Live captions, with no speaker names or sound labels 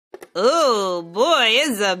Oh boy,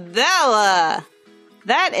 Isabella.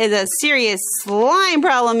 That is a serious slime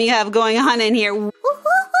problem you have going on in here. You're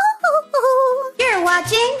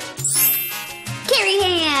watching Carrie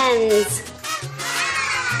Hands.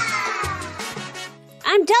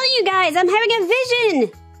 I'm telling you guys, I'm having a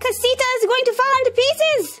vision. Casita is going to fall into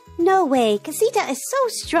pieces. No way, Casita is so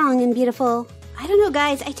strong and beautiful. I don't know,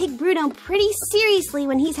 guys, I take Bruno pretty seriously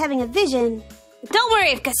when he's having a vision. Don't worry,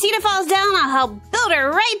 if Casita falls down, I'll help build her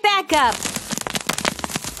right back up.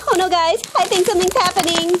 Oh no, guys, I think something's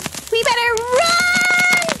happening. We better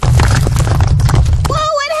run! Whoa,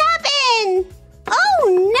 what happened? Oh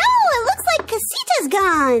no, it looks like Casita's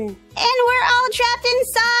gone. And we're all trapped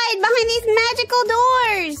inside behind these magical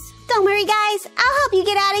doors. Don't worry, guys, I'll help you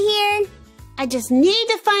get out of here. I just need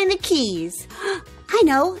to find the keys. I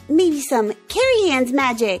know, maybe some Carrie Hands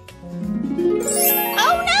magic.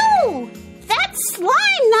 Oh no! That's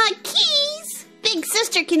slime, not keys! Big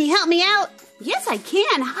sister, can you help me out? Yes, I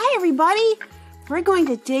can. Hi, everybody. We're going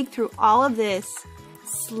to dig through all of this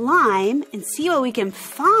slime and see what we can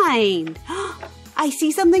find. I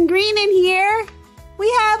see something green in here.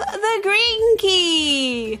 We have the green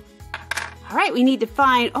key. All right, we need to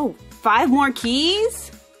find, 5 more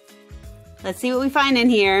keys. Let's see what we find in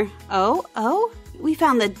here. Oh, we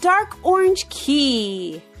found the dark orange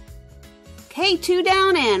key. Okay, 2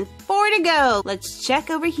 down and 4 to go. Let's check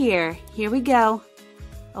over here. Here we go.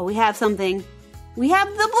 Oh, we have something. We have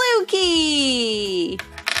the blue key.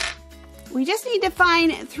 We just need to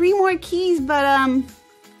find 3 more keys, but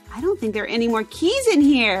I don't think there are any more keys in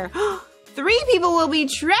here. 3 people will be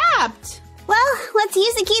trapped. Well, let's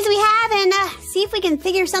use the keys we have and see if we can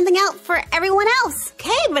figure something out for everyone else.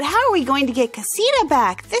 Okay, but how are we going to get Casita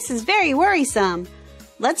back? This is very worrisome.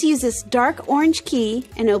 Let's use this dark orange key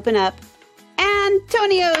and open up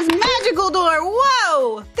Antonio's magical door.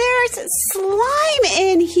 Whoa! There's slime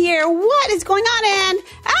in here. What is going on? And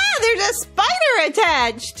there's a spider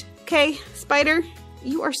attached. Okay, spider,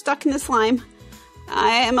 you are stuck in the slime. I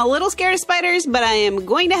am a little scared of spiders, but I am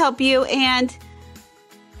going to help you. And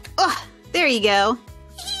there you go.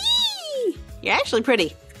 You're actually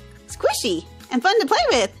pretty squishy and fun to play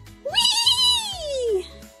with. Whee!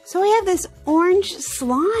 So we have this orange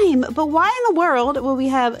slime, but why in the world will we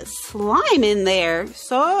have slime in there?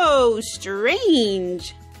 So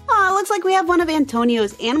strange. Oh, looks like we have one of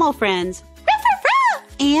Antonio's animal friends.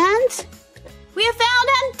 And we have found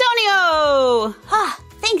Antonio.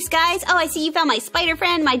 Thanks, guys. Oh, I see you found my spider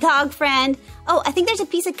friend, my dog friend. Oh, I think there's a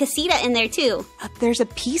piece of Casita in there, too. There's a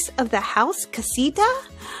piece of the house, Casita?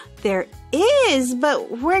 There is,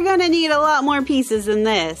 but we're gonna need a lot more pieces than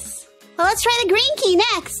this. Well, let's try the green key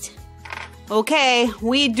next. Okay,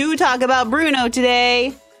 we do talk about Bruno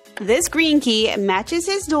today. This green key matches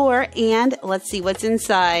his door, and let's see what's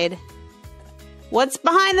inside. What's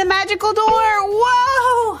behind the magical door?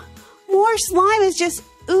 Whoa! More slime is just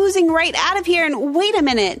oozing right out of here, and wait a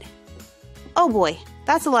minute. Oh boy,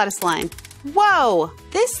 that's a lot of slime. Whoa!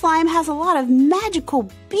 This slime has a lot of magical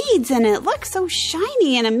beads in it. Look, so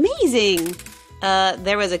shiny and amazing.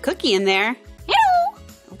 There was a cookie in there. Hello!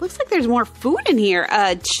 It looks like there's more food in here.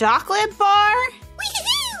 A chocolate bar?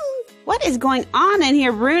 Wee-hoo! What is going on in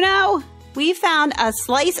here, Bruno? We found a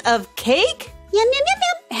slice of cake? Yum, yum, yum,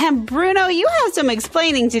 yum. And Bruno, you have some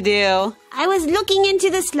explaining to do. I was looking into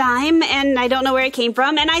the slime, and I don't know where it came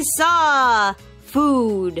from, and I saw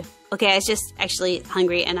food. Okay, I was just actually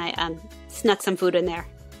hungry, and I snuck some food in there.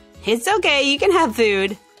 It's okay, you can have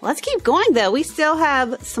food. Let's keep going, though. We still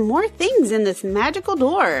have some more things in this magical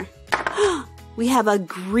door. We have a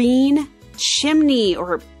green chimney,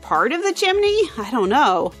 or part of the chimney? I don't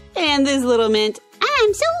know. And this little mint.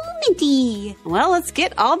 I'm so minty. Well, let's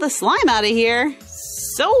get all the slime out of here.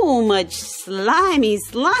 So much slimy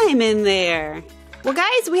slime in there. Well,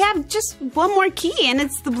 guys, we have just one more key, and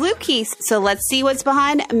it's the blue key. So let's see what's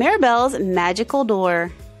behind Maribel's magical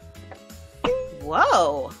door.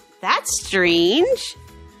 Whoa, that's strange.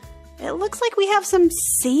 It looks like we have some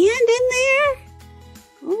sand in there.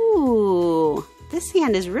 Ooh, this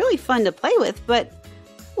sand is really fun to play with, but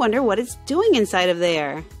I wonder what it's doing inside of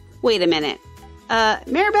there. Wait a minute.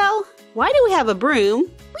 Maribel, why do we have a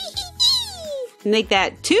broom? Make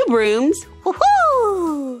that 2 brooms.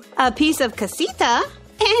 Woohoo! A piece of Casita,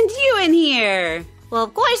 and you in here. Well,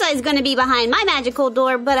 of course I was going to be behind my magical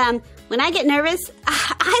door, but when I get nervous,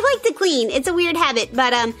 I like to clean. It's a weird habit,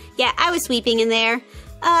 but yeah, I was sweeping in there.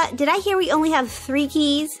 Did I hear we only have 3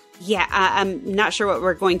 keys? Yeah, I'm not sure what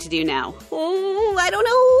we're going to do now. Oh, I don't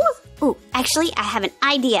know. Oh, actually, I have an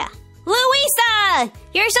idea. Louisa!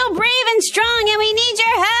 You're so brave and strong, and we need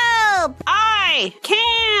your help! I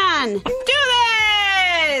can do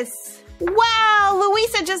this! Wow,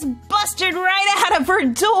 Louisa just busted right out of her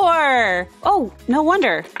door. Oh, no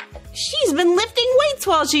wonder. She's been lifting weights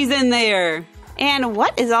while she's in there. And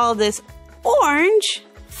what is all this orange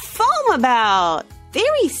foam about?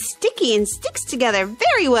 Very sticky and sticks together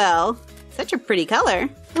very well. Such a pretty color.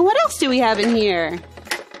 And what else do we have in here?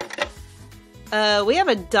 We have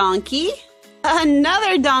a donkey.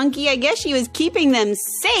 Another donkey. I guess she was keeping them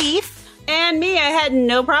safe. And me, I had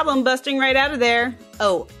no problem busting right out of there.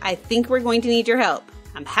 Oh, I think we're going to need your help.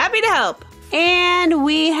 I'm happy to help. And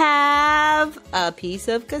we have a piece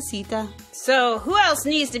of casita. So who else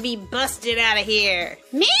needs to be busted out of here?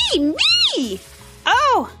 Me!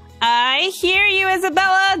 Oh, I hear you,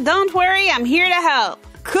 Isabella. Don't worry, I'm here to help.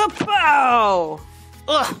 Kapow!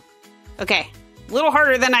 Ugh. Okay, a little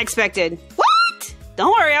harder than I expected. What?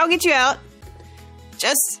 Don't worry, I'll get you out.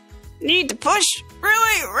 Just need to push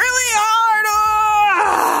really, really hard.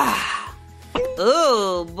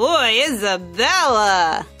 Oh boy,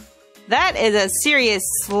 Isabella. That is a serious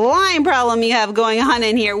slime problem you have going on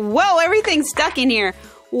in here. Whoa, everything's stuck in here.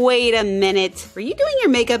 Wait a minute. Were you doing your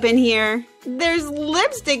makeup in here? There's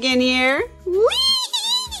lipstick in here. Whee!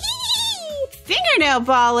 Fingernail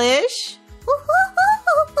polish.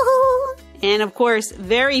 And of course,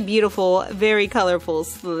 very beautiful, very colorful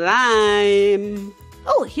slime.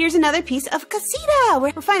 Oh, here's another piece of casita.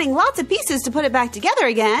 We're finding lots of pieces to put it back together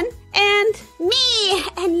again. And me!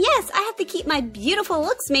 And yes, I have to keep my beautiful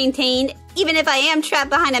looks maintained, even if I am trapped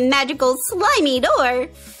behind a magical slimy door.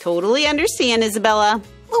 Totally understand, Isabella.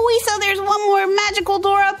 Louisa, there's one more magical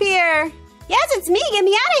door up here. Yes, it's me. Get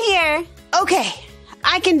me out of here. Okay,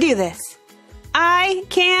 I can do this. I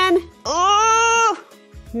can,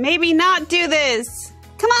 maybe not do this.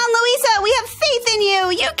 Come on, Louisa, we have faith in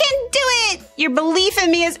you. You can do it. Your belief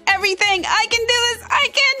in me is everything. I can do this. I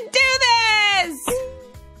can do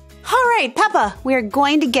this. All right, Peppa, we're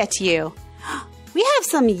going to get to you. We have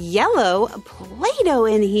some yellow Play-Doh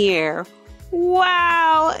in here.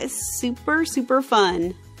 Wow, super, super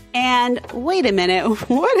fun. And wait a minute,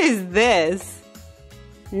 what is this?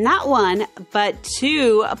 Not one, but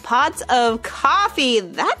 2 pots of coffee.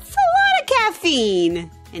 That's a lot of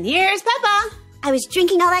caffeine. And here's Peppa. I was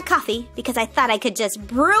drinking all that coffee because I thought I could just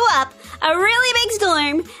brew up a really big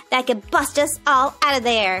storm that could bust us all out of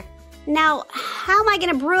there. Now, how am I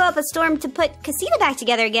going to brew up a storm to put Casita back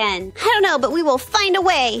together again? I don't know, but we will find a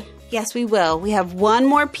way. Yes, we will. We have one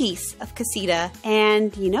more piece of Casita.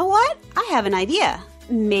 And you know what? I have an idea.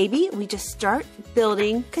 Maybe we just start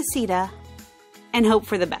building Casita and hope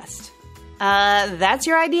for the best. That's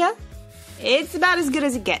your idea? It's about as good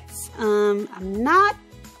as it gets. I'm not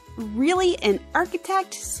really an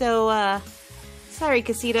architect, so sorry,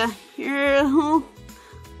 Casita. You're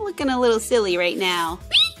looking a little silly right now.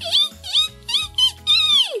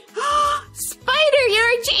 Spider, you're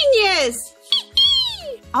a genius!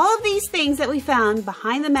 All of these things that we found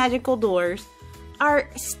behind the magical doors are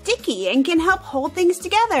sticky and can help hold things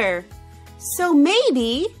together. So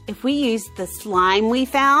maybe if we use the slime we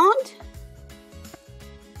found,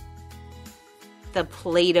 the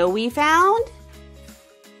Play-Doh we found,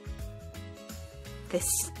 the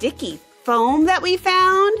sticky foam that we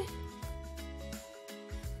found,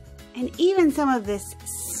 and even some of this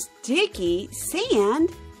sticky sand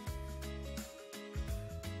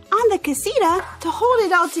on the Casita to hold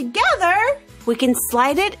it all together, we can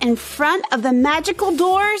slide it in front of the magical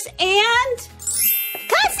doors and...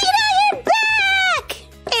 Casita, you're back!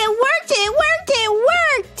 It worked, it worked, it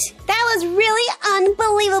worked! That was really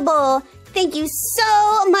unbelievable. Thank you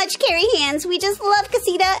so much, Carrie Hands. We just love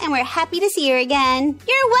Casita and we're happy to see her again.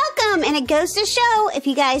 You're welcome, and it goes to show if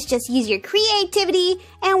you guys just use your creativity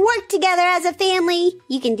and work together as a family,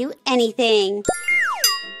 you can do anything.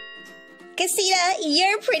 Casita,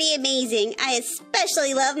 you're pretty amazing. I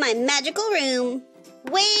especially love my magical room.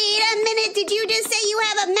 Wait a minute, did you just say you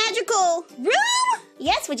have a magical room?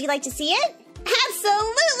 Yes, would you like to see it?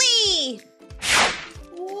 Absolutely!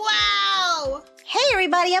 Wow! Hey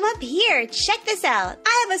everybody, I'm up here. Check this out.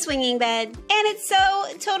 I have a swinging bed, and it's so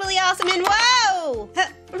totally awesome and whoa!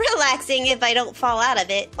 Relaxing if I don't fall out of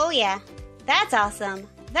it. Oh yeah, that's awesome.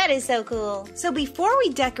 That is so cool. So before we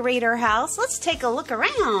decorate our house, let's take a look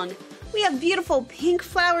around. We have beautiful pink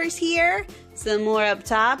flowers here, some more up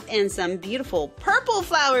top, and some beautiful purple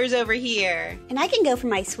flowers over here. And I can go from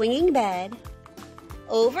my swinging bed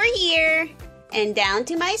over here and down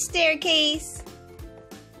to my staircase.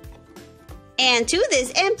 And to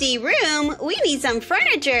this empty room, we need some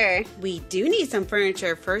furniture. We do need some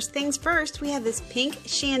furniture. First things first, we have this pink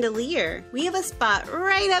chandelier. We have a spot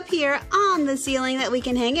right up here on the ceiling that we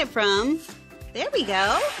can hang it from. There we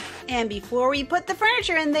go. And before we put the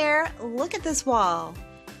furniture in there, look at this wall.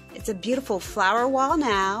 It's a beautiful flower wall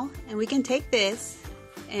now, and we can take this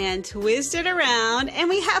and twist it around, and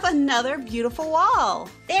we have another beautiful wall.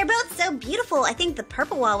 They're both so beautiful. I think the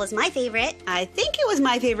purple wall was my favorite. I think it was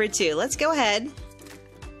my favorite too. Let's go ahead.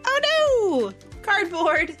 Oh no!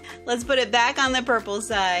 Cardboard. Let's put it back on the purple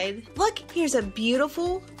side. Look, here's a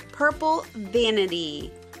beautiful purple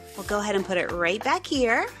vanity. We'll go ahead and put it right back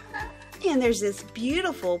here. And there's this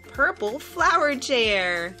beautiful purple flower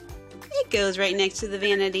chair. It goes right next to the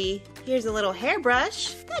vanity. Here's a little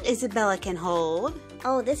hairbrush that Isabella can hold.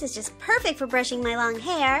 Oh, this is just perfect for brushing my long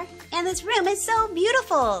hair. And this room is so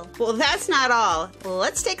beautiful. Well, that's not all.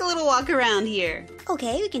 Let's take a little walk around here.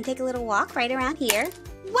 Okay, we can take a little walk right around here.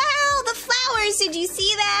 Wow, the flowers! Did you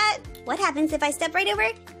see that? What happens if I step right over?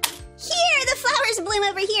 Here, the flowers bloom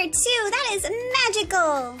over here too. That is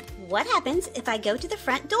magical. What happens if I go to the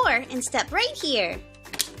front door and step right here?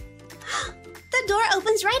 The door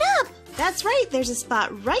opens right up. That's right. There's a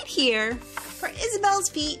spot right here for Isabella's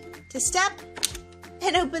feet to step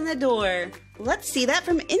and open the door. Let's see that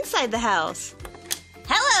from inside the house.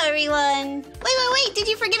 Hello, everyone. Wait. Did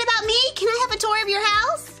you forget about me? Can I have a tour of your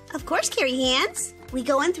house? Of course, Carrie Hands. We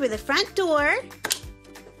go in through the front door.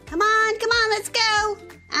 Come on, let's go.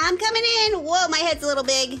 I'm coming in. Whoa, my head's a little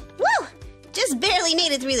big. Woo! Just barely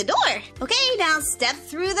made it through the door. Okay, now step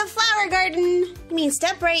through the flower garden. I mean,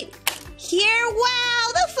 step right here.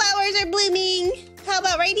 Wow, the flowers are blooming. How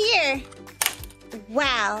about right here?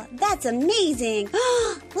 Wow, that's amazing.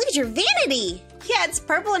 Look at your vanity. Yeah, it's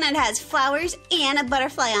purple and it has flowers and a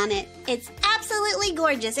butterfly on it. It's absolutely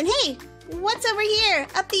gorgeous. And hey, what's over here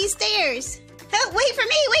up these stairs? Oh, wait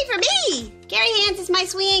for me! Carrie Hands is my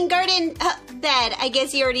swinging garden bed. I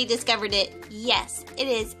guess you already discovered it. Yes, it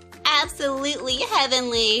is absolutely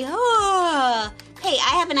heavenly. Oh. Hey,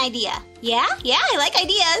 I have an idea. Yeah, I like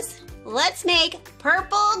ideas. Let's make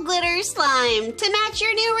purple glitter slime to match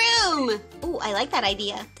your new room. Ooh, I like that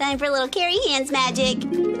idea. Time for a little Carrie Hands magic.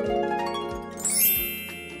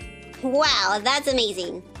 Wow, that's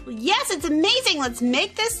amazing. Yes, it's amazing. Let's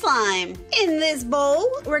make this slime. In this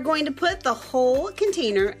bowl, we're going to put the whole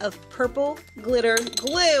container of purple glitter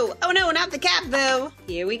glue. Oh no, not the cap though.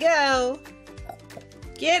 Here we go.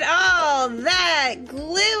 Get all that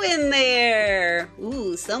glue in there.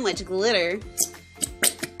 Ooh, so much glitter.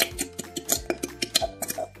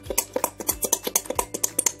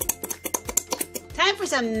 Time for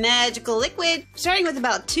some magical liquid, starting with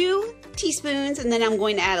about 2 teaspoons, and then I'm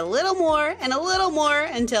going to add a little more and a little more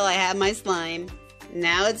until I have my slime.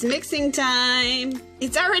 Now it's mixing time.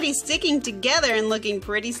 It's already sticking together and looking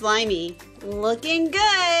pretty slimy. Looking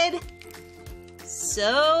good.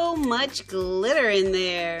 So much glitter in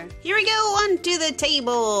there. Here we go, onto the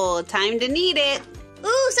table. Time to knead it.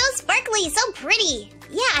 Ooh, so sparkly, so pretty.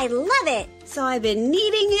 Yeah, I love it. So I've been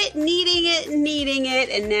kneading it,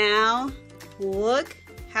 and now look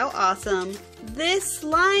how awesome this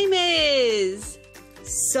slime is.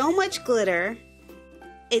 So much glitter.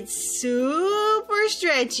 It's super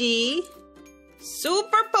stretchy,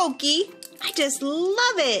 super pokey. I just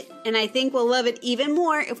love it. And I think we'll love it even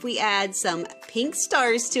more if we add some pink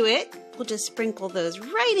stars to it. We'll just sprinkle those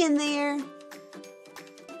right in there.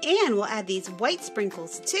 And we'll add these white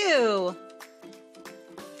sprinkles too.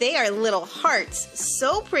 They are little hearts,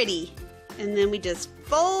 so pretty. And then we just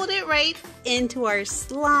fold it right into our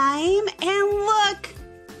slime, and look!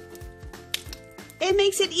 It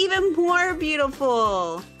makes it even more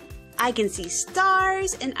beautiful. I can see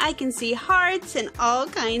stars, and I can see hearts and all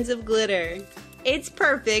kinds of glitter. It's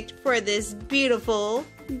perfect for this beautiful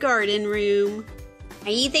garden room.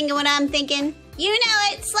 Are you thinking what I'm thinking? You know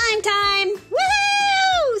it, slime time!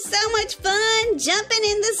 Woohoo! So much fun jumping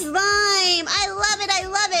in the slime. I love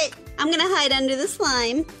it. I'm gonna hide under the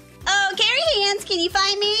slime. Oh, Carrie Hands, can you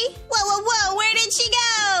find me? Whoa, where did she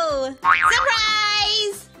go?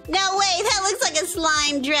 Surprise! No way, that looks like a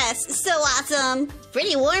slime dress. So awesome.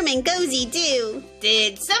 Pretty warm and cozy too.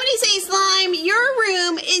 Did somebody say slime? Your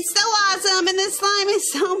room is so awesome and the slime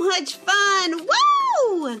is so much fun.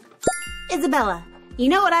 Woo! Isabella, you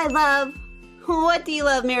know what I love? What do you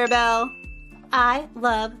love, Mirabelle? I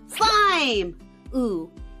love slime.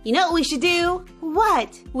 Ooh, you know what we should do?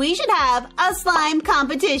 What? We should have a slime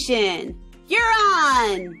competition. You're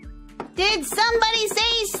on. Did somebody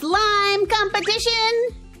say slime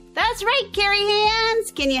competition? That's right, Carrie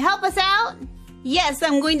Hands. Can you help us out? Yes,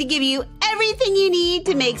 I'm going to give you everything you need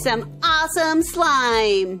to make some awesome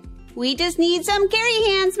slime. We just need some Carrie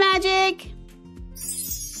Hands magic.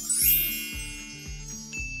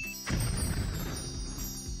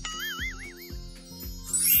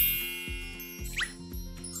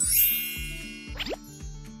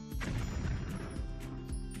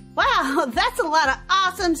 Wow, that's a lot of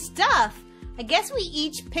awesome stuff. I guess we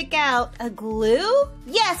each pick out a glue?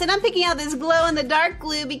 Yes, and I'm picking out this glow-in-the-dark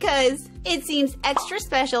glue because it seems extra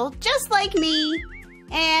special, just like me.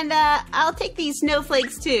 And I'll take these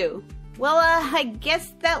snowflakes too. Well, I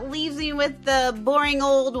guess that leaves me with the boring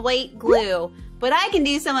old white glue. But I can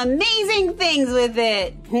do some amazing things with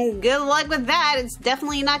it. Good luck with that. It's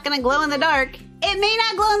definitely not going to glow in the dark. It may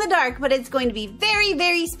not glow in the dark, but it's going to be very,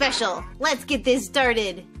 very special. Let's get this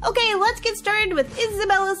started. Okay, let's get started with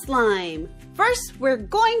Isabella Slime. First, we're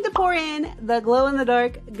going to pour in the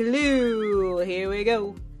glow-in-the-dark glue. Here we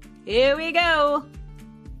go. Here we go.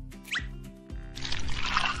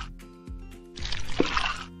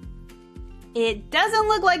 It doesn't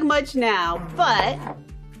look like much now, but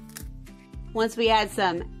once we add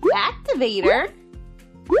some activator,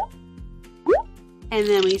 and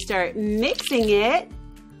then we start mixing it,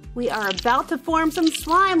 we are about to form some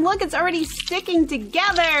slime. Look, it's already sticking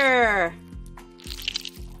together.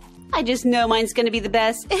 I just know mine's gonna be the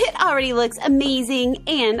best. It already looks amazing,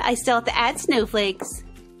 and I still have to add snowflakes.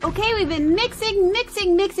 Okay, we've been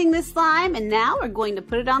mixing this slime, and now we're going to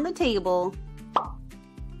put it on the table.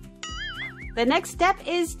 The next step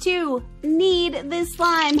is to knead this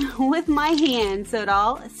slime with my hand so it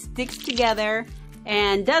all sticks together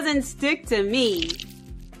and doesn't stick to me.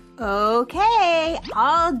 Okay,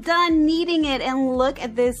 all done kneading it, and look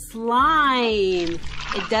at this slime.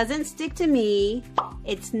 It doesn't stick to me.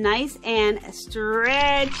 It's nice and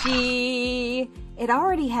stretchy. It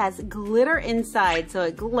already has glitter inside, so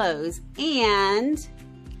it glows. And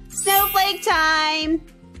snowflake time!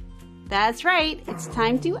 That's right, it's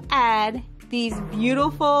time to add these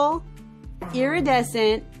beautiful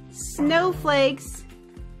iridescent snowflakes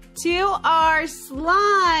to our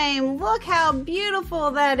slime. Look how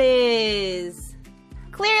beautiful that is.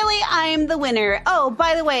 Clearly, I'm the winner. Oh,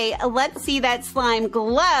 by the way, let's see that slime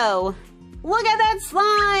glow. Look at that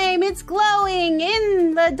slime. It's glowing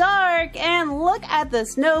in the dark. And look at the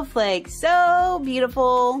snowflakes. So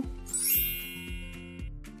beautiful.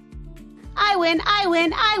 I win, I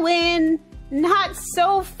win, I win. Not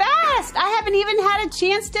so fast. I haven't even had a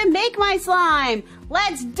chance to make my slime.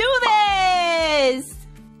 Let's do this.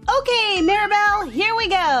 Okay, Maribel, here we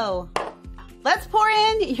go. Let's pour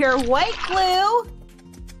in your white glue.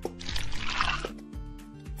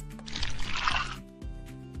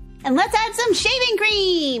 And let's add some shaving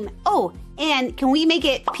cream. Oh, and can we make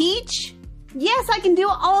it peach? Yes, I can do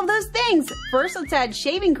all of those things. First, let's add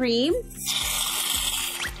shaving cream.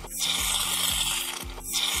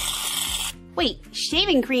 Wait,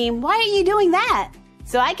 shaving cream? Why are you doing that?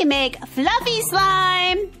 So I can make fluffy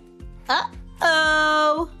slime.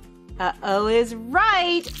 Uh-oh. Uh-oh is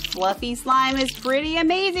right. Fluffy slime is pretty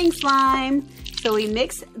amazing slime. So we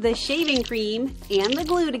mix the shaving cream and the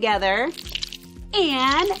glue together.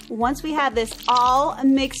 And once we have this all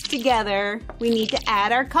mixed together, we need to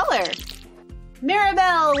add our color.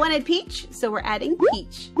 Maribel wanted peach, so we're adding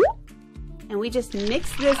peach. And we just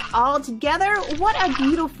mix this all together. What a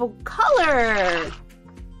beautiful color!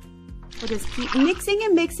 We'll just keep mixing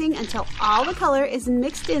and mixing until all the color is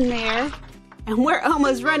mixed in there. And we're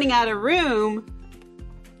almost running out of room.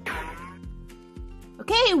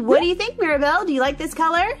 Okay, what do you think, Maribel? Do you like this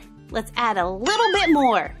color? Let's add a little bit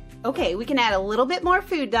more. Okay, we can add a little bit more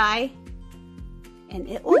food dye. And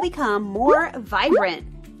it will become more vibrant.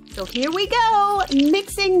 So here we go.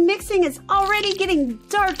 Mixing, mixing. It's already getting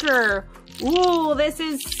darker. Ooh, this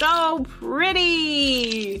is so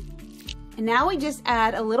pretty. And now we just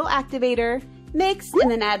add a little activator, mix, and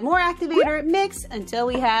then add more activator, mix, until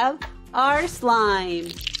we have our slime.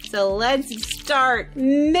 So let's start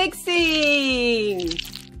mixing.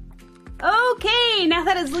 Okay, now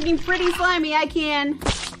that it's looking pretty slimy, I can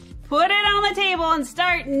put it on the table and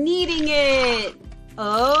start kneading it.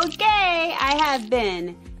 Okay, I have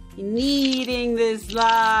been kneading this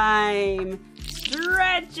slime,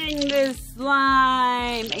 stretching this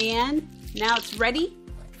slime, and now it's ready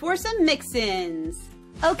for some mix-ins.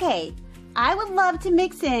 Okay, I would love to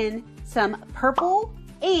mix in some purple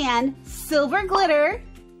and silver glitter.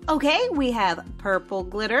 Okay, we have purple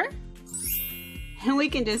glitter, and we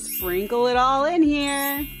can just sprinkle it all in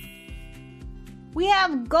here. We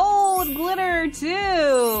have gold glitter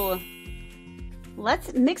too.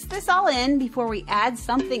 Let's mix this all in before we add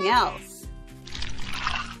something else.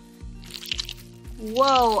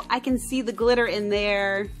 Whoa, I can see the glitter in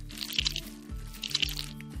there.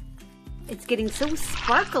 It's getting so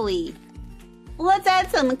sparkly. Let's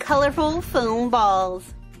add some colorful foam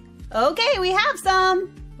balls. Okay, we have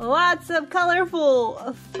some. Lots of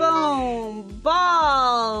colorful foam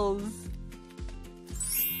balls.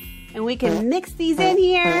 And we can mix these in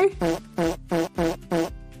here.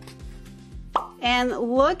 And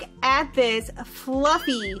look at this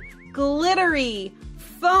fluffy, glittery,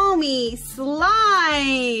 foamy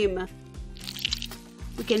slime.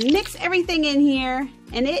 We can mix everything in here,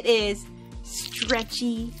 and it is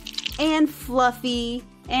stretchy and fluffy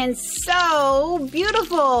and so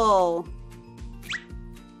beautiful.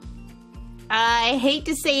 I hate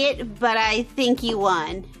to say it, but I think you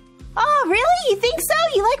won. Oh, really? You think so?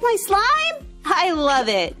 You like my slime? I love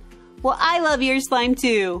it. Well, I love your slime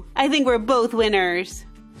too. I think we're both winners.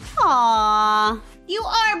 Aww. You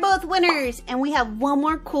are both winners, and we have one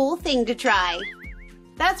more cool thing to try.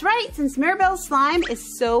 That's right, since Mirabelle's slime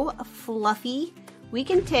is so fluffy, we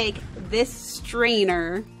can take this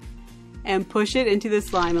strainer and push it into the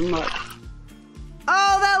slime and look.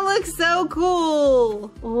 Oh, that looks so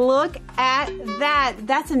cool. Look at that.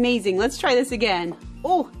 That's amazing. Let's try this again.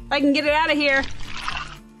 Oh, if I can get it out of here.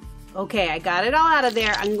 Okay, I got it all out of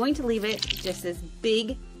there. I'm going to leave it just this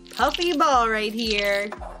big puffy ball right here.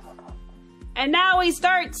 And now we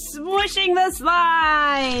start smooshing the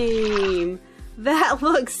slime. That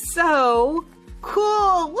looks so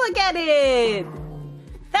cool. Look at it.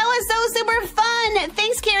 That was so super fun.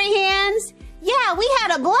 Thanks, Carrie Hands. Yeah, we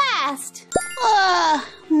had a blast.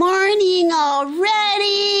 Morning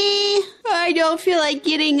already. I don't feel like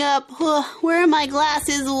getting up. Where are my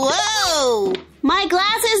glasses? Whoa. My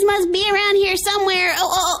glasses must be around here somewhere.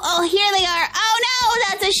 Oh, here they are. Oh no,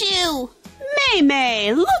 that's a shoe.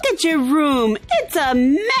 May, look at your room. It's a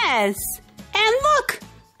mess. And look,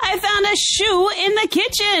 I found a shoe in the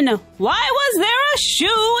kitchen. Why was there a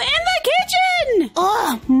shoe in the kitchen?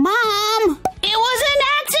 Oh, Mom, it was an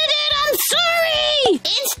accident. I'm sorry.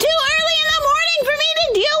 It's too early in the morning for me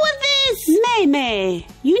to deal with this. May,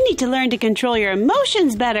 you need to learn to control your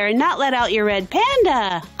emotions better and not let out your red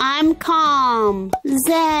panda. I'm calm.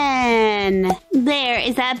 Zen. There,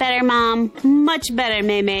 is that better, Mom? Much better,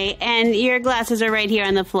 May, and your glasses are right here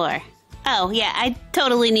on the floor. Oh, yeah, I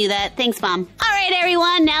totally knew that. Thanks, Mom. All right,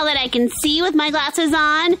 everyone, now that I can see with my glasses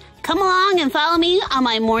on, come along and follow me on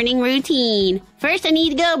my morning routine. First, I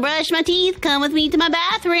need to go brush my teeth. Come with me to my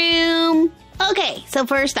bathroom. Okay, so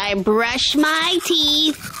first I brush my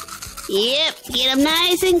teeth. Yep, get them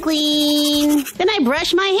nice and clean. Then I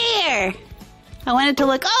brush my hair. I want it to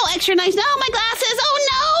look, extra nice. No, my glasses. Oh,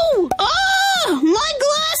 no. Oh, my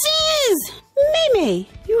glasses. May,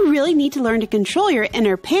 you really need to learn to control your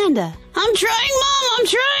inner panda. I'm trying, Mom. I'm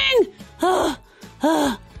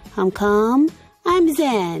trying. I'm calm. I'm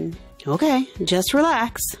zen. Okay, just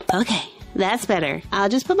relax. Okay, that's better. I'll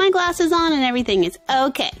just put my glasses on and everything is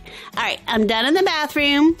okay. All right, I'm done in the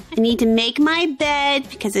bathroom. I need to make my bed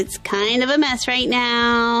because it's kind of a mess right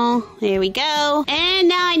now. There we go. And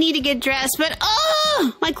now I need to get dressed, but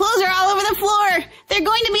my clothes are all over the floor. They're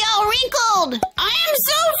going to be all wrinkled. I am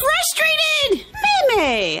so frustrated.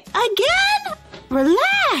 May, again?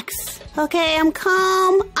 Relax. Okay, I'm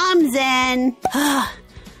calm. I'm zen.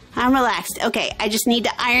 I'm relaxed. Okay, I just need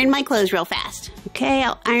to iron my clothes real fast. Okay,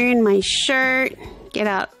 I'll iron my shirt. Get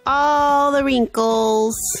out all the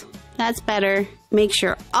wrinkles. That's better. Make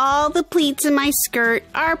sure all the pleats in my skirt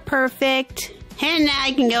are perfect. And now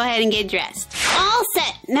I can go ahead and get dressed. All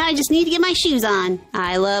set. Now I just need to get my shoes on.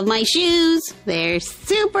 I love my shoes. They're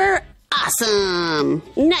super awesome.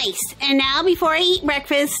 Nice. And now before I eat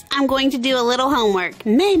breakfast, I'm going to do a little homework.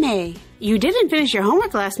 May, you didn't finish your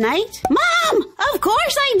homework last night. Mom, of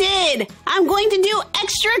course I did. I'm going to do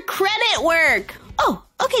extra credit work. Oh,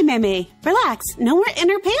 okay, May. Relax. No more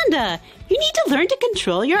inner panda. You need to learn to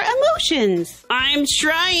control your emotions. I'm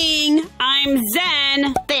trying. I'm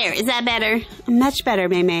zen. There, is that better? Much better,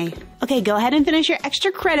 May. Okay, go ahead and finish your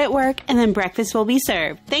extra credit work, and then breakfast will be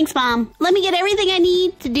served. Thanks, Mom. Let me get everything I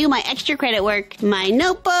need to do my extra credit work. My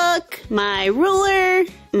notebook, my ruler,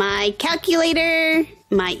 my calculator,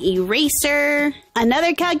 my eraser,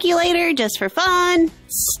 another calculator just for fun,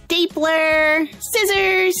 stapler,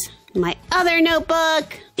 scissors, my other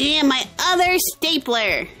notebook, and my other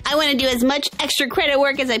stapler. I want to do as much extra credit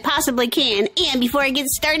work as I possibly can. And before I get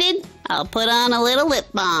started, I'll put on a little lip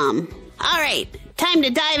balm. All right, time to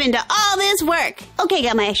dive into all this work. Okay,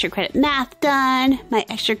 got my extra credit math done, my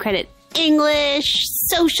extra credit English,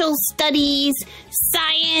 social studies,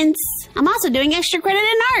 science. I'm also doing extra credit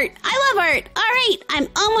in art. I love art. All right, I'm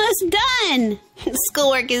almost done.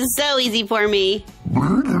 Schoolwork is so easy for me.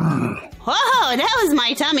 Whoa, that was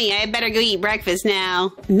my tummy. I better go eat breakfast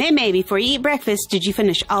now. May, before you eat breakfast, did you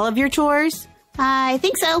finish all of your chores? I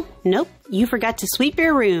think so. Nope, you forgot to sweep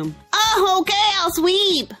your room. Oh, okay, I'll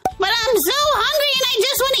sweep. But I'm so hungry and I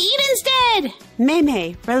just want to eat instead.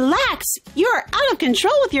 May, relax. You're out of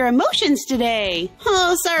control with your emotions today.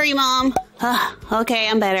 Oh, sorry, Mom. Okay,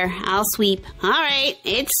 I'm better. I'll sweep. All right,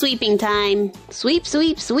 it's sweeping time. Sweep,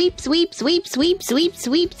 sweep, sweep, sweep, sweep, sweep, sweep,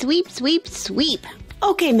 sweep, sweep, sweep, sweep.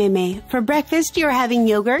 Okay, Mei, for breakfast you're having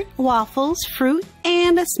yogurt, waffles, fruit,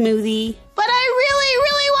 and a smoothie. But I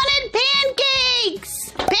really wanted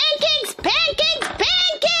pancakes! Pancakes, pancakes,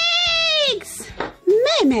 pancakes!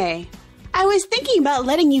 Mei, I was thinking about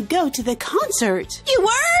letting you go to the concert. You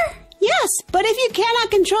were? Yes, but if you cannot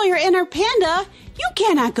control your inner panda, you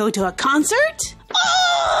cannot go to a concert.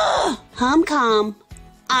 Oh! I'm calm.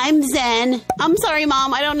 I'm zen. I'm sorry,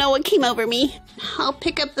 Mom. I don't know what came over me. I'll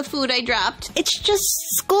pick up the food I dropped. It's just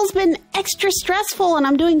school's been extra stressful and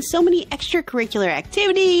I'm doing so many extracurricular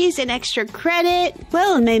activities and extra credit.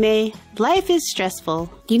 Well, Mei, life is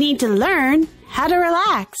stressful. You need to learn how to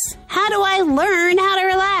relax. How do I learn how to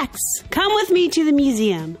relax? Come with me to the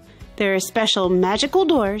museum. There are special magical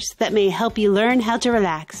doors that may help you learn how to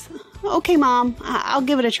relax. Okay, Mom, I'll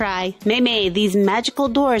give it a try. Mei, these magical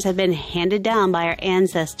doors have been handed down by our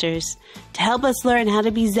ancestors to help us learn how to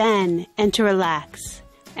be zen and to relax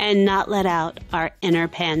and not let out our inner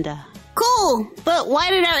panda. Cool, but why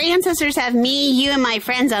did our ancestors have me, you, and my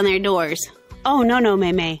friends on their doors? Oh, no,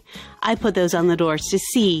 Mei. I put those on the doors to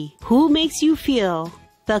see who makes you feel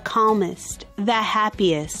the calmest, the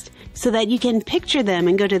happiest, so that you can picture them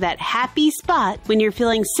and go to that happy spot when you're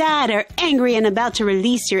feeling sad or angry and about to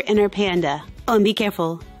release your inner panda. Oh, and be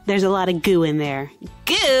careful. There's a lot of goo in there.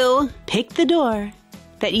 Goo? Pick the door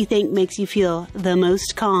that you think makes you feel the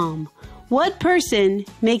most calm. What person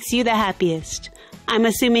makes you the happiest? I'm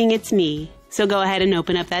assuming it's me. So go ahead and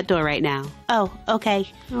open up that door right now. Oh, okay.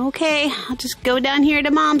 Okay, I'll just go down here to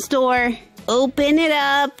Mom's door. Open it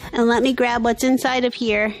up and let me grab what's inside of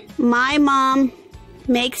here. My mom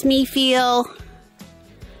makes me feel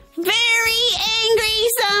very angry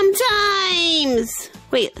sometimes.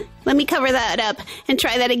 Wait, let me cover that up and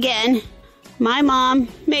try that again. My mom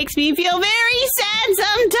makes me feel very sad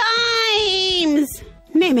sometimes.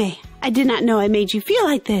 Mei, I did not know I made you feel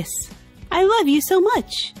like this. I love you so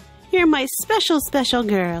much. You're my special, special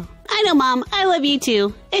girl. I know, Mom. I love you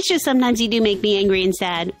too. It's just sometimes you do make me angry and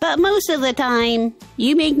sad. But most of the time,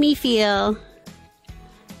 you make me feel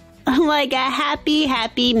like a happy,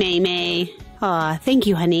 happy Mei. Aw, thank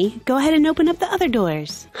you, honey. Go ahead and open up the other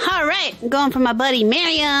doors. All right, I'm going for my buddy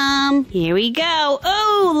Miriam. Here we go.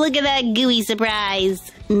 Oh, look at that gooey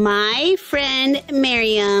surprise. My friend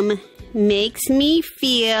Miriam makes me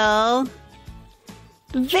feel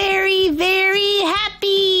very, very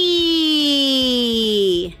happy.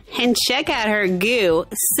 And check out her goo.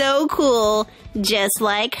 So cool, just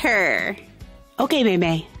like her. Okay,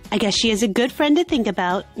 Mei. I guess she is a good friend to think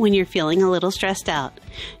about when you're feeling a little stressed out.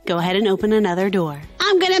 Go ahead and open another door.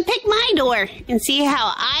 I'm gonna pick my door and see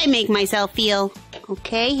how I make myself feel.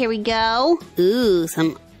 Okay, here we go. Ooh,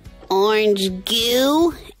 some orange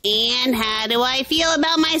goo. And how do I feel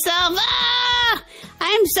about myself? Ah!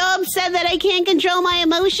 I'm so upset that I can't control my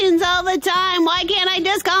emotions all the time. Why can't I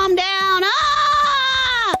just calm down? Ah!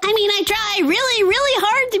 I mean, I try really, really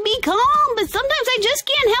hard to be calm, but sometimes I just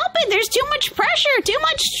can't help it. There's too much pressure, too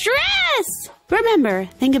much stress. Remember,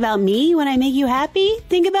 think about me when I make you happy.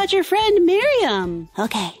 Think about your friend Miriam.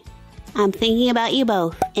 Okay, I'm thinking about you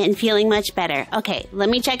both and feeling much better. Okay, let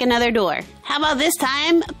me check another door. How about this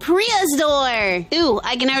time, Priya's door? Ooh,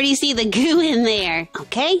 I can already see the goo in there.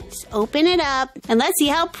 Okay, just open it up and let's see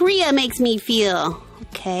how Priya makes me feel.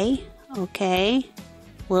 Okay. A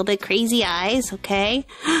little bit crazy eyes, okay.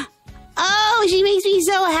 Oh, she makes me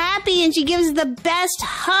so happy and she gives the best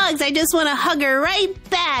hugs. I just want to hug her right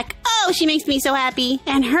back. Oh, she makes me so happy.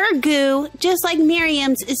 And her goo, just like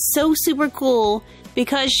Miriam's, is so super cool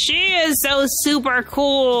because she is so super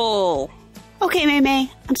cool. Okay, Mei,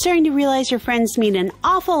 I'm starting to realize your friends mean an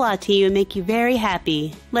awful lot to you and make you very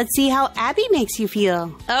happy. Let's see how Abby makes you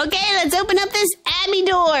feel. Okay, let's open up this Abby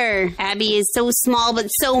door. Abby is so small but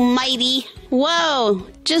so mighty. Whoa,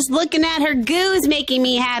 just looking at her goo is making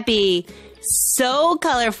me happy. So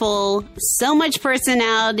colorful, so much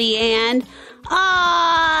personality, and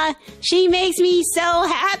she makes me so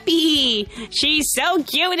happy. She's so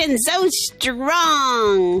cute and so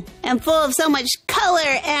strong and full of so much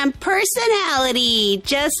color and personality,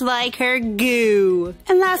 just like her goo.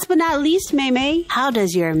 And last but not least, Mei, how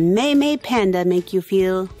does your Mei Panda make you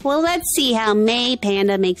feel? Well, let's see how Mei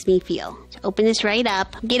Panda makes me feel. Open this right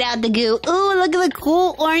up. Get out the goo. Ooh, look at the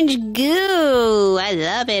cool orange goo. I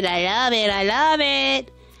love it. I love it. I love it.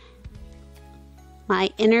 My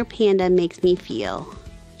inner panda makes me feel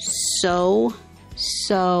so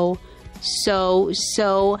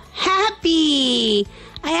happy.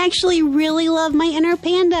 I I actually really love my inner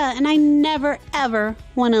panda, and I never, ever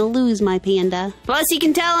want to lose my panda. Plus, you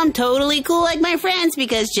can tell I'm totally cool like my friends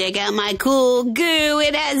because check out my cool goo.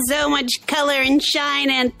 It has so much color and shine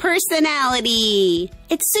and personality.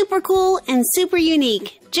 It's super cool and super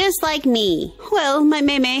unique, just like me. Well, my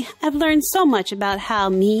Meme, I've learned so much about how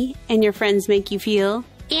me and your friends make you feel,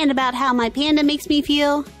 and about how my panda makes me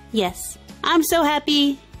feel. Yes, I'm so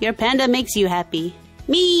happy your panda makes you happy.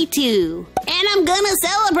 Me too. And I'm gonna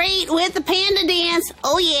celebrate with the panda dance.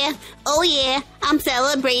 Oh yeah, oh yeah. I'm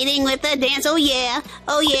celebrating with the dance. Oh yeah,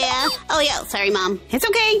 oh yeah, oh yeah. Sorry, Mom. It's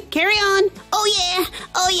okay. Carry on. Oh yeah,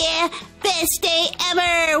 oh yeah. Best day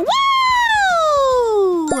ever.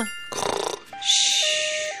 Woo!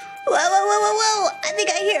 Shh. Whoa, whoa, whoa, whoa, whoa. I think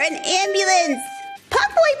I hear an ambulance. Punk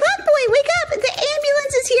boy, wake up. The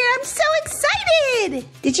ambulance is here. I'm so excited.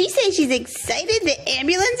 Did she say she's excited the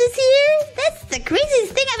ambulance is here? That's the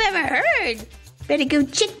craziest thing I've ever heard. Better go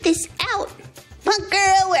check this out. Punk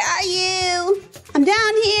girl, where are you? I'm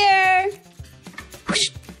down here. Whoosh.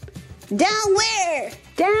 Down where?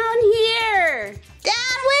 Down here.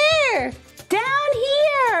 Down where? Down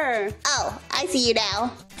here. Oh, I see you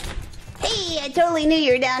now. Hey, I totally knew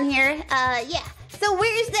you were down here. Yeah. So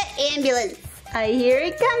where's the ambulance? I hear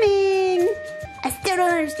it coming. I still don't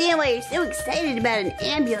understand why you're so excited about an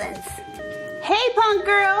ambulance. Hey, punk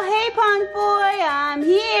girl. Hey, punk boy. I'm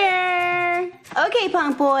here. Okay,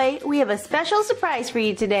 punk boy. We have a special surprise for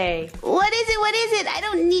you today. What is it? What is it? I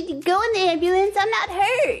don't need to go in the ambulance. I'm not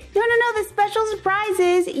hurt. No. The special surprise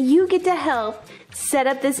is you get to help set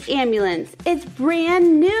up this ambulance. It's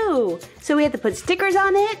brand new. So we have to put stickers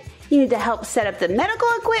on it. You need to help set up the medical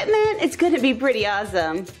equipment. It's going to be pretty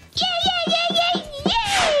awesome. Yay!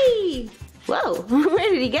 Whoa, where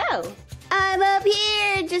did he go? I'm up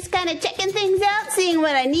here, just kind of checking things out, seeing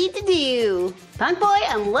what I need to do. Punk boy,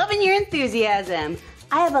 I'm loving your enthusiasm.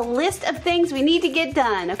 I have a list of things we need to get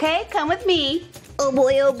done, okay? Come with me. Oh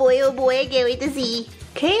boy, I can't wait to see.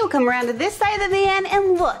 Okay, we'll come around to this side of the van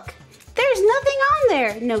and look. There's nothing on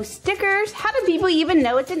there. No stickers. How do people even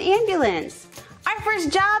know it's an ambulance? Our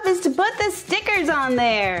first job is to put the stickers on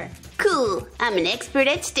there. Cool, I'm an expert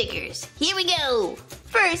at stickers. Here we go.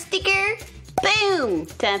 First sticker, boom.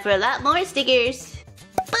 Time for a lot more stickers.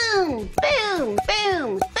 Boom, boom,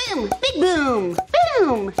 boom, boom, big boom,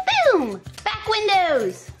 boom, boom. Back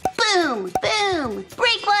windows, boom, boom.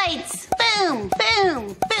 Brake lights, boom,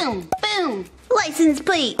 boom, boom, boom. License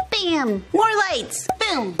plate, bam. More lights,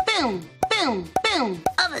 boom, boom, boom, boom.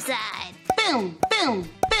 Other side, boom, boom,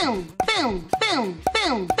 boom, boom, boom,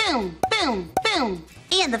 boom, boom, boom, boom.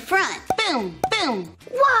 And the front, boom, boom.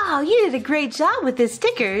 Wow, you did a great job with the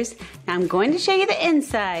stickers. Now I'm going to show you the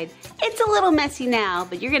inside. It's a little messy now,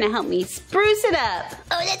 but you're gonna help me spruce it up.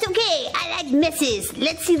 Oh, that's okay. I like messes.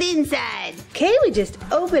 Let's see the inside. Okay, we just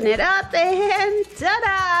open it up and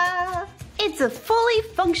ta-da! It's a fully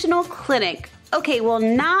functional clinic. Okay, well,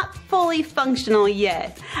 not fully functional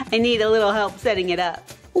yet. I need a little help setting it up.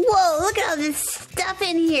 Whoa, look at all this stuff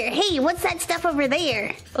in here. Hey, what's that stuff over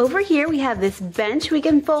there? Over here we have this bench we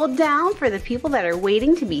can fold down for the people that are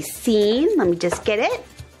waiting to be seen. Let me just get it.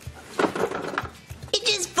 It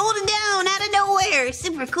just folded down out of nowhere.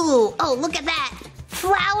 Super cool. Oh, look at that.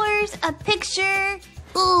 Flowers, a picture.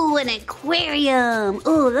 Ooh, an aquarium.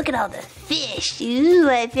 Ooh, look at all the fish. Ooh,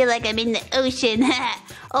 I feel like I'm in the ocean.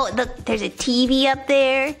 Oh, look, there's a TV up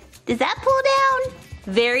there. Does that pull down?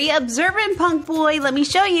 Very observant, punk boy. Let me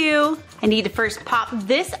show you. I need to first pop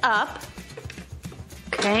this up.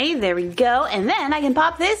 Okay, there we go. And then I can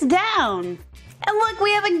pop this down. And look,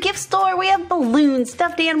 we have a gift store. We have balloons,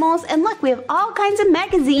 stuffed animals, and look, we have all kinds of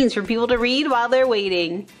magazines for people to read while they're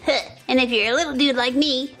waiting. And if you're a little dude like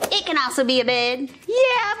me, it can also be a bed.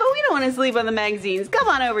 Yeah, but we don't want to sleep on the magazines. Come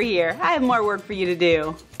on over here. I have more work for you to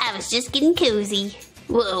do. I was just getting cozy.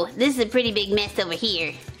 Whoa, this is a pretty big mess over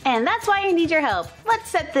here. And that's why I need your help. Let's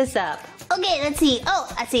set this up. Okay, let's see.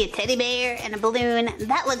 Oh, I see a teddy bear and a balloon.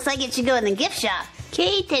 That looks like it should go in the gift shop.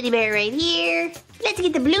 Okay, teddy bear right here. Let's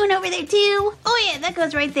get the balloon over there too. Oh yeah, that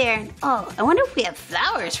goes right there. Oh, I wonder if we have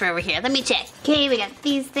flowers for over here. Let me check. Okay, we got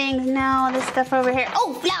these things. No, this stuff over here.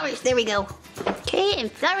 Oh, flowers. There we go. Okay,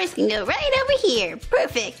 and flowers can go right over here.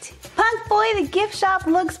 Perfect. Punk boy, the gift shop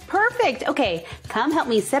looks perfect. Okay, come help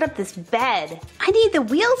me set up this bed. I need the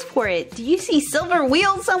wheels for it. Do you see silver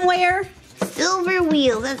wheels somewhere? Silver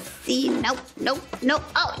wheels. Let's see. Nope.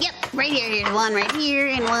 Oh, yep. Right here. Here's one right here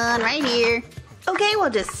and one right here. Okay, we'll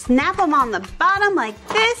just snap them on the bottom like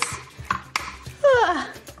this.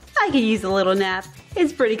 I could use a little nap.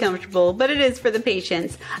 It's pretty comfortable, but it is for the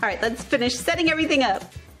patients. All right, let's finish setting everything up.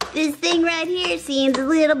 This thing right here seems a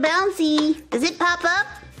little bouncy. Does it pop up?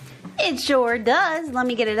 It sure does. Let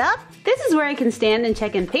me get it up. This is where I can stand and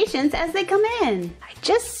check in patients as they come in. I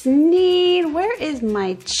just need, where is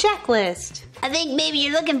my checklist? I think maybe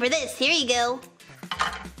you're looking for this. Here you go.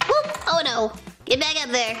 Whoop. Oh no. Get back up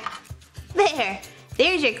there. There.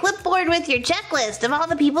 There's your clipboard with your checklist of all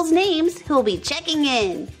the people's names who will be checking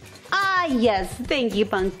in. Ah, yes. Thank you,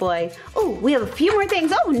 Punk Boy. Oh, we have a few more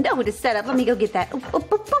things. Oh, no, to set up. Let me go get that. Oop,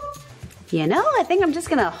 oop, oop, oop. You know, I think I'm just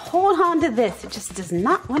gonna hold on to this. It just does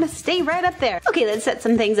not want to stay right up there. Okay, let's set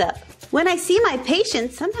some things up. When I see my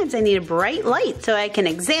patients, sometimes I need a bright light so I can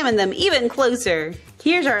examine them even closer.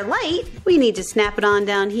 Here's our light. We need to snap it on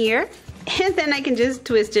down here. And then I can just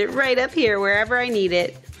twist it right up here wherever I need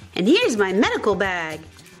it. And here's my medical bag.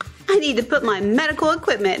 I need to put my medical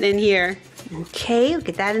equipment in here. Okay, we'll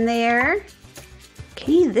get that in there.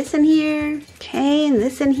 Okay, this in here. Okay, and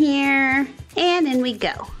this in here. And in we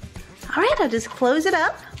go. All right, I'll just close it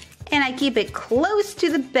up. And I keep it close to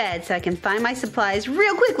the bed so I can find my supplies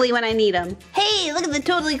real quickly when I need them. Hey, look at the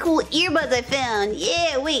totally cool earbuds I found.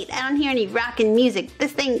 Yeah, wait, I don't hear any rockin' music.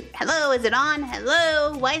 This thing, hello, is it on?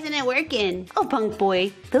 Hello, why isn't it working? Oh, Punk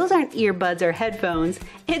Boy, those aren't earbuds or headphones.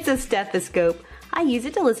 It's a stethoscope. I use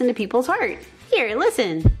it to listen to people's heart. Here,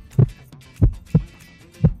 listen.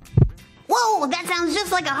 Whoa, that sounds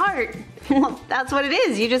just like a heart. Well, that's what it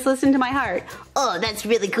is. You just listen to my heart. Oh, that's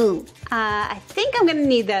really cool. I think I'm gonna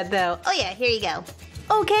need that though. Oh yeah, here you go.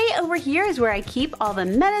 Okay, over here is where I keep all the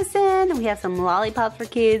medicine. We have some lollipops for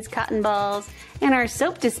kids, cotton balls, and our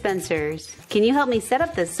soap dispensers. Can you help me set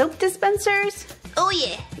up the soap dispensers? Oh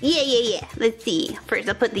yeah. Yeah. Let's see. First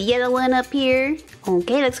I'll put the yellow one up here.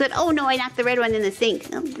 Okay, looks good. Oh no, I knocked the red one in the sink.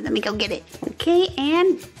 Oh, let me go get it. Okay,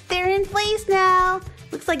 and they're in place now.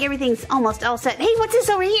 Looks like everything's almost all set. Hey, what's this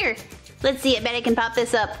over here? Let's see, I bet I can pop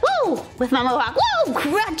this up. Woo! With my mohawk. Whoa!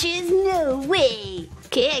 Crutches? No way!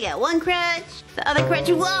 Okay, I got one crutch. The other crutch.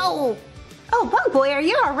 Whoa! Oh, Punk Boy, are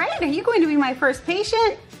you alright? Are you going to be my first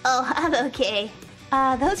patient? Oh, I'm okay.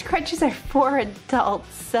 Those crutches are for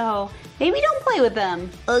adults, so maybe don't play with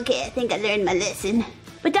them. Okay, I think I learned my lesson.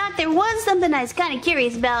 But Doc, there was something I was kind of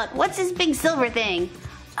curious about. What's this big silver thing?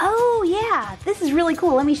 Oh, yeah. This is really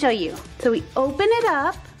cool. Let me show you. So we open it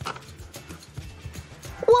up.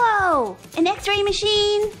 Whoa! An x-ray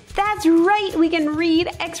machine? That's right! We can read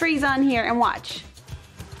x-rays on here and watch.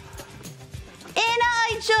 An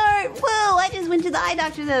eye chart! Whoa! I just went to the eye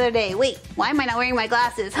doctor the other day. Wait, why am I not wearing my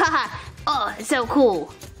glasses? Haha! Oh, it's so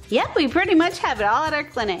cool. Yep, we pretty much have it all at our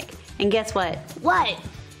clinic. And guess what? What?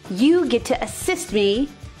 You get to assist me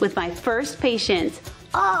with my first patients.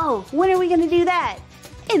 Oh, when are we gonna do that?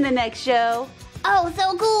 In the next show. Oh,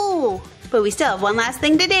 so cool! But we still have one last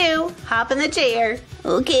thing to do. Hop in the chair.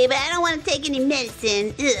 Okay, but I don't want to take any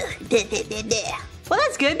medicine. Ugh. Well,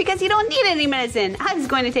 that's good because you don't need any medicine. I was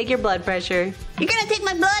going to take your blood pressure. You're gonna take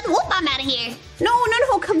my blood? Whoop, I'm out of here. No,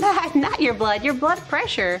 come back. Not your blood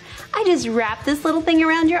pressure. I just wrap this little thing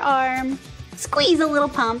around your arm, squeeze a little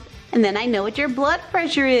pump, and then I know what your blood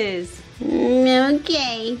pressure is.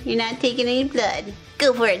 Okay, you're not taking any blood.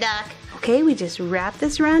 Go for it, Doc. Okay, we just wrap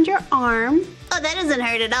this around your arm. Oh, that doesn't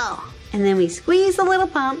hurt at all. And then we squeeze a little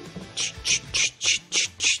pump.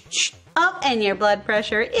 Up, and your blood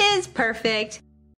pressure is perfect.